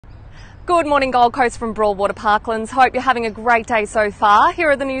Good morning, Gold Coast from Broadwater Parklands. Hope you're having a great day so far. Here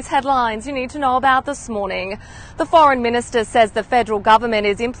are the news headlines you need to know about this morning. The Foreign Minister says the federal government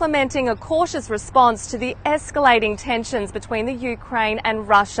is implementing a cautious response to the escalating tensions between the Ukraine and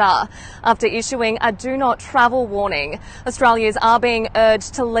Russia after issuing a do not travel warning. Australians are being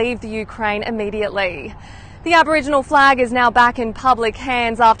urged to leave the Ukraine immediately. The Aboriginal flag is now back in public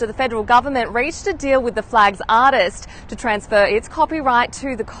hands after the federal government reached a deal with the flag's artist to transfer its copyright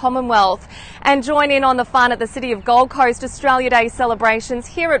to the Commonwealth. And join in on the fun at the City of Gold Coast Australia Day celebrations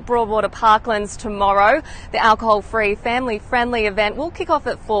here at Broadwater Parklands tomorrow. The alcohol-free, family-friendly event will kick off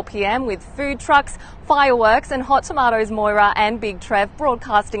at 4 p.m. with food trucks, fireworks and Hot Tomatoes Moira and Big Trev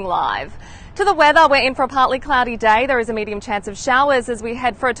broadcasting live. To the weather, we're in for a partly cloudy day. There is a medium chance of showers as we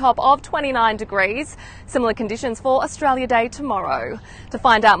head for a top of 29 degrees. Similar conditions for Australia Day tomorrow. To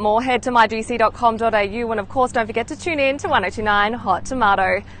find out more, head to mygc.com.au and of course don't forget to tune in to 1029 Hot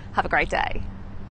Tomato. Have a great day.